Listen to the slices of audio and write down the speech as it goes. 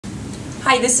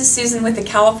Hi, this is Susan with the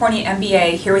California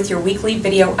MBA here with your weekly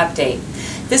video update.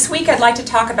 This week I'd like to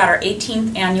talk about our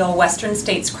 18th annual Western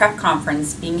States CREF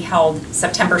Conference being held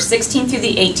September 16th through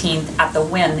the 18th at the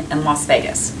Wynn in Las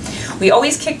Vegas. We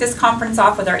always kick this conference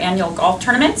off with our annual golf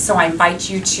tournament, so I invite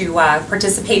you to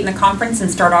participate in the conference and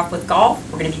start off with golf.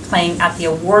 We're going to be playing at the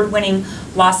award-winning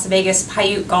Las Vegas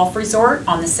Paiute Golf Resort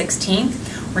on the 16th.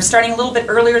 We're starting a little bit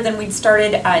earlier than we'd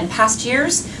started in past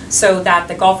years so that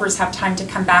the golfers have time to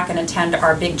come back and attend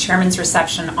our big chairman's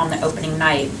reception on the opening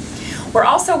night. We're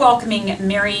also welcoming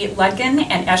Mary Ludgen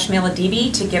and Eshmail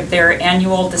Adibi to give their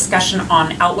annual discussion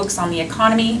on outlooks on the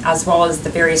economy as well as the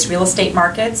various real estate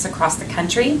markets across the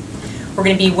country. We're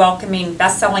going to be welcoming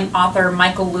best-selling author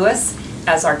Michael Lewis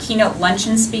as our keynote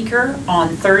luncheon speaker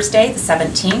on Thursday, the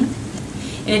 17th.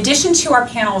 In addition to our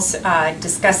panels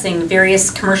discussing various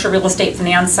commercial real estate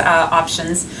finance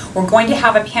options, we're going to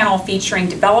have a panel featuring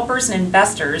developers and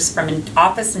investors from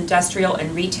office, industrial,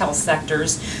 and retail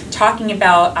sectors talking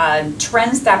about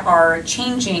trends that are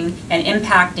changing and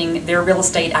impacting their real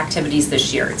estate activities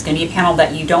this year. It's going to be a panel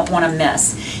that you don't want to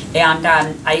miss. And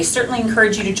I certainly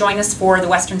encourage you to join us for the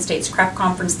Western States CREF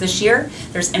Conference this year.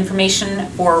 There's information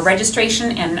for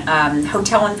registration and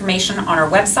hotel information on our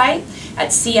website at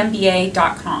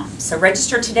cmba.com. So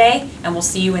register today and we'll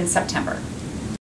see you in September.